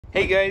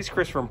Hey guys,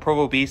 Chris from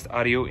Provo Beast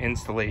Audio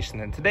Installation,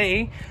 and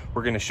today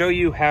we're going to show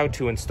you how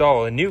to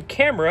install a new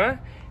camera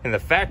in the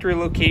factory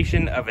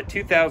location of a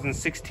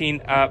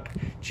 2016 up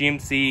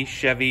GMC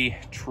Chevy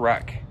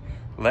truck.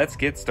 Let's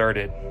get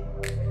started.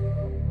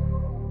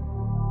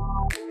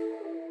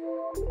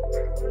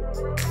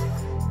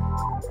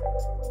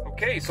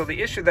 Okay, so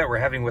the issue that we're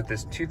having with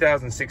this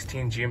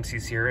 2016 GMC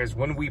Sierra is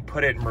when we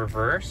put it in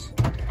reverse,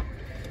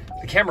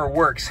 the camera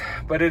works,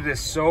 but it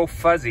is so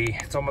fuzzy.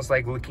 It's almost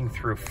like looking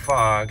through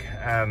fog.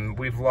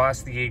 We've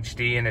lost the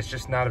HD and it's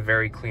just not a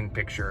very clean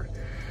picture.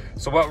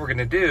 So what we're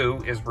gonna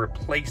do is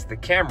replace the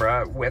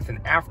camera with an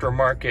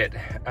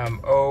aftermarket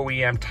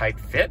OEM type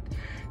fit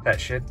that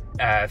should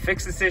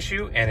fix this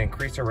issue and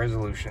increase our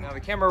resolution. Now the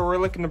camera we're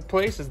looking to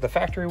replace is the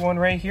factory one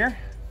right here.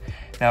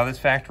 Now this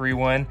factory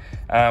one,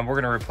 we're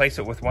going to replace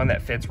it with one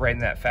that fits right in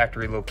that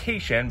factory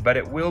location, but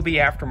it will be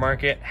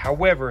aftermarket.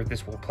 However,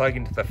 this will plug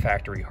into the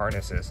factory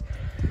harnesses.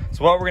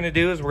 So what we're going to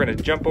do is we're going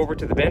to jump over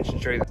to the bench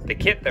and show you the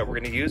kit that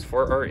we're going to use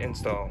for our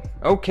install.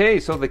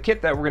 Okay, so the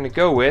kit that we're going to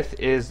go with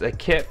is a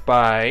kit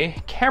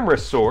by Camera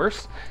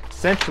Source.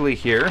 Essentially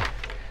here,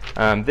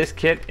 this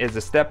kit is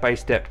a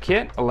step-by-step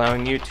kit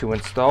allowing you to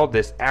install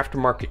this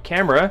aftermarket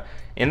camera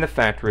in the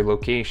factory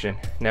location.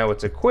 Now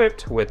it's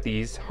equipped with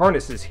these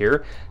harnesses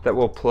here that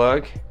will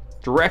plug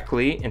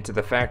directly into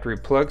the factory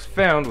plugs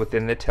found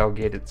within the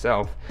tailgate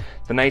itself.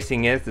 The nice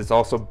thing is this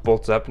also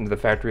bolts up into the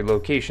factory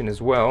location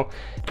as well.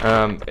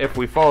 If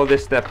we follow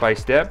this step by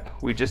step,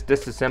 we just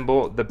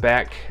disassemble the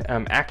back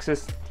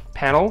access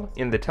panel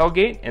in the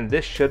tailgate, and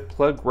this should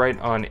plug right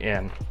on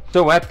in.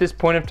 So at this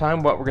point of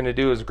time, what we're going to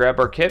do is grab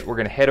our kit. We're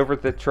going to head over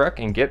to the truck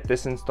and get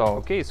this installed.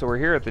 Okay, so we're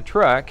here at the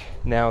truck.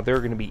 Now there are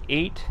going to be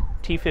 8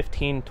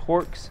 T15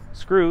 Torx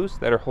screws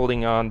that are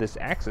holding on this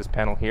access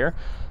panel here.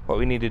 What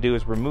we need to do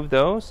is remove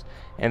those,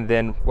 and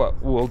then what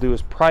we'll do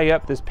is pry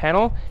up this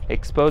panel,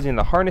 exposing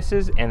the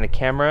harnesses and the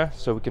camera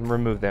so we can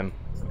remove them.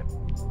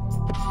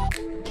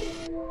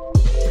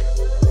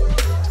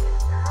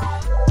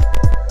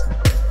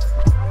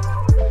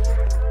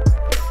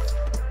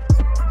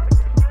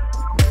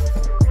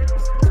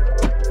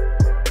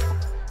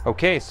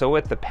 Okay, so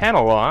with the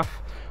panel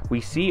off, we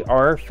see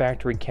our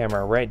factory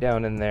camera right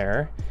down in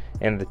there,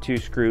 and the 2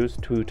 screws,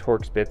 2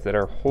 Torx bits that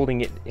are holding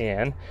it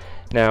in.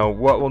 Now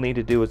what we'll need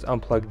to do is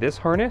unplug this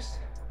harness,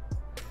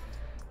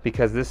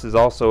 because this is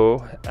also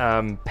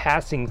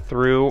passing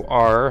through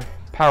our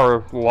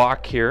power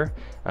lock here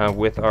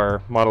with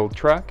our model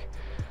truck.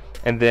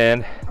 And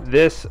then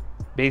this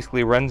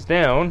basically runs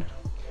down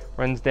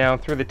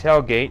through the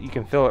tailgate. You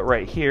can feel it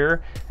right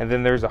here, and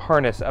then there's a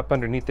harness up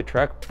underneath the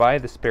truck by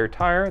the spare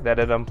tire that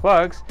it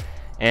unplugs,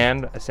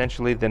 and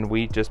essentially then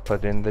we just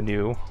put in the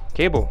new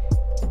cable.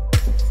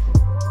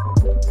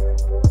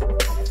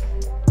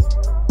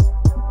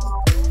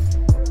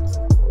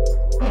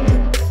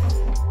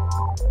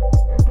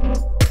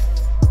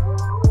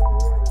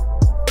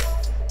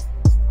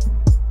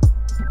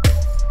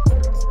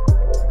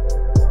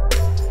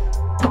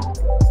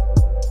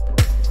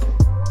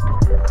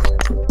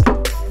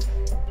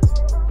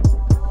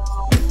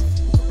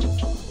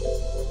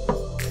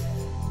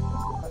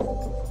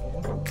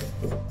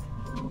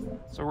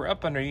 So we're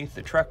up underneath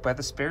the truck by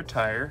the spare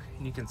tire,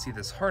 and you can see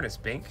this harness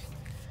bank.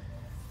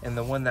 And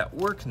the one that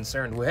we're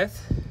concerned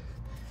with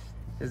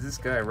is this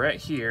guy right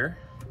here.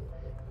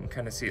 You can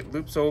kind of see it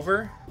loops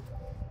over,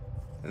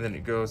 and then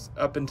it goes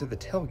up into the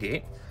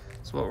tailgate.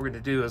 So what we're going to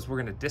do is we're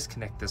going to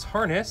disconnect this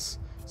harness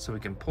so we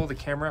can pull the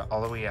camera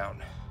all the way out.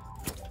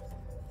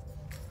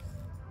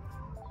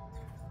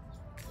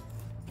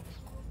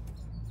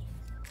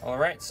 All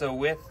right, so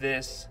with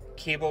this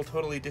cable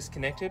totally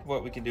disconnected,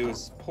 what we can do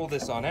is pull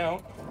this on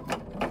out.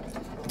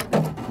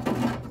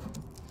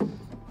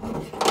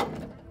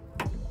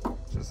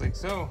 Just like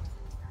so.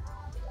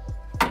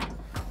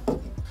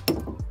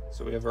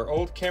 So we have our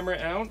old camera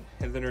out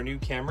and then our new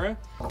camera.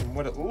 And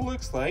what it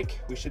looks like,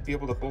 we should be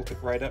able to bolt it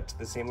right up to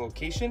the same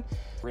location.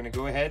 We're gonna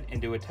go ahead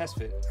and do a test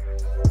fit.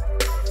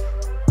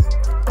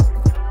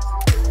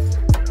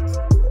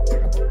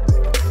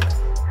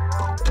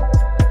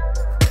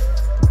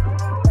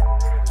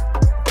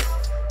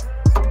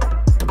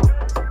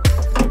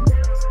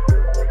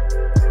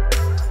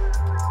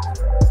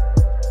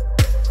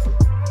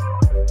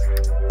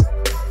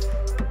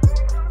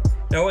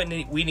 Now what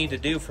we need to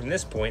do from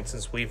this point,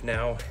 since we've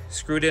now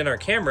screwed in our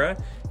camera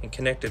and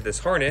connected this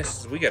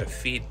harness, is we got to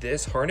feed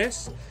this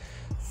harness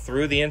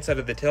through the inside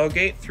of the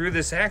tailgate, through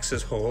this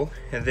access hole,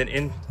 and then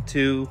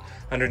into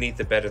underneath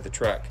the bed of the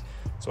truck.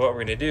 So what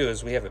we're going to do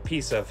is we have a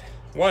piece of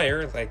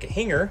wire, like a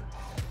hanger,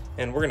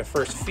 and we're going to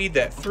first feed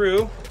that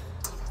through.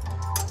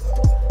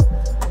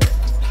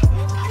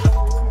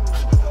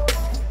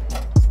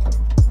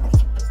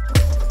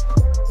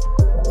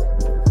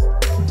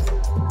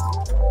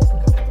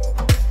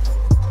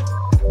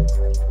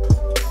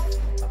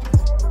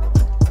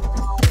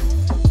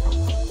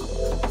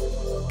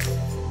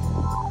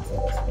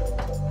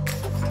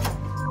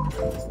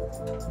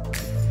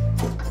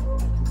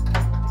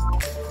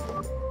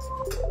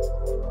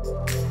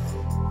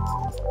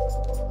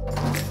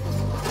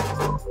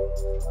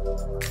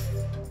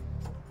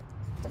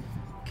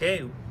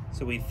 Okay,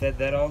 so we fed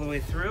that all the way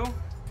through.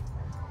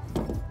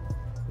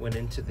 Went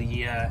into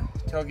the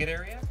tailgate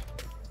area,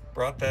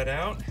 brought that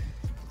out.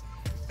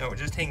 Now it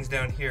just hangs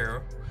down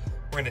here.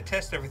 We're gonna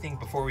test everything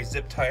before we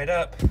zip tie it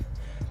up,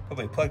 but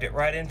we plugged it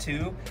right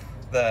into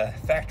the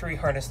factory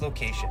harness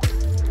location.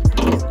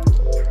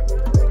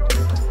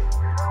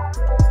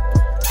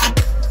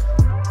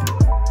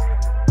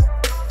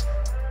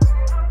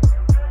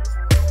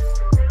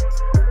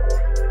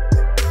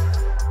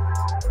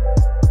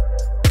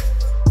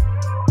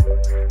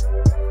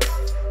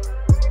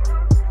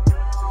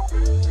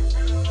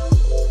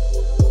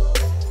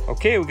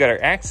 Okay, we got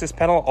our access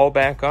panel all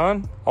back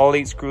on. All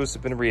 8 screws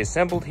have been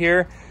reassembled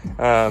here.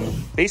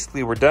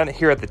 Basically, we're done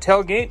here at the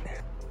tailgate.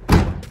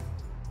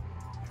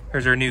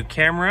 Here's our new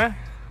camera.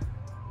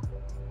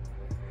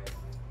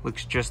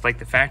 Looks just like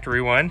the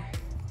factory one.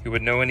 You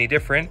wouldn't know any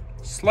different.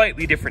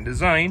 Slightly different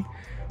design,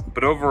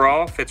 but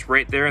overall fits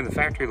right there in the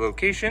factory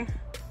location.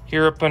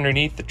 Here up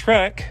underneath the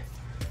truck,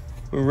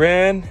 we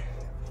ran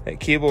that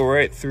cable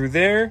right through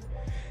there.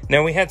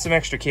 Now we had some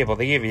extra cable.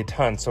 They gave you a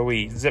ton, so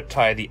we zip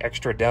tied the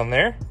extra down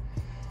there.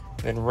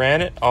 Then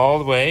ran it all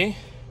the way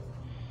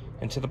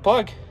into the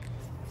plug.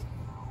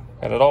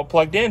 Got it all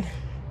plugged in.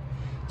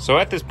 So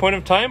at this point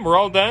of time, we're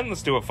all done.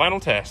 Let's do a final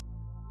test.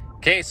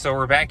 Okay, so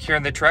we're back here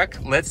in the truck.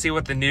 Let's see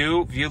what the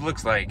new view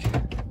looks like.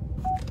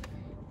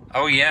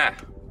 Oh yeah,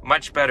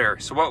 much better.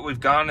 So what we've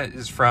gone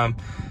is from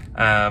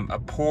a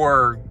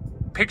poor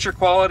picture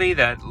quality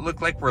that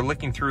looked like we're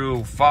looking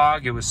through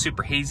fog. It was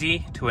super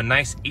hazy, to a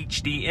nice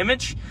HD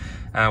image,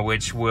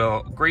 which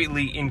will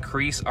greatly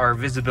increase our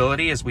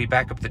visibility as we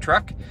back up the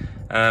truck.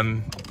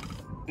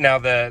 Now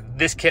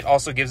this kit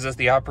also gives us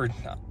the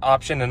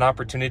option and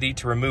opportunity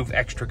to remove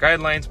extra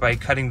guidelines by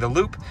cutting the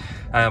loop.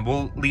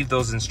 We'll leave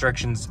those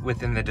instructions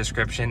within the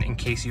description in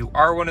case you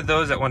are one of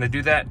those that want to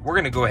do that. We're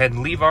going to go ahead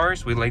and leave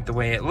ours. We like the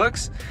way it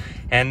looks,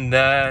 and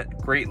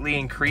greatly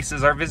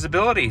increases our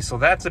visibility. So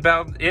that's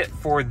about it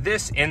for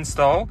this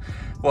install.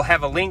 We'll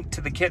have a link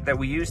to the kit that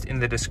we used in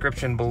the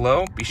description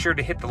below. Be sure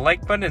to hit the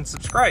like button and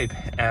subscribe.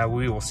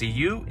 We will see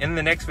you in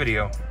the next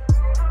video.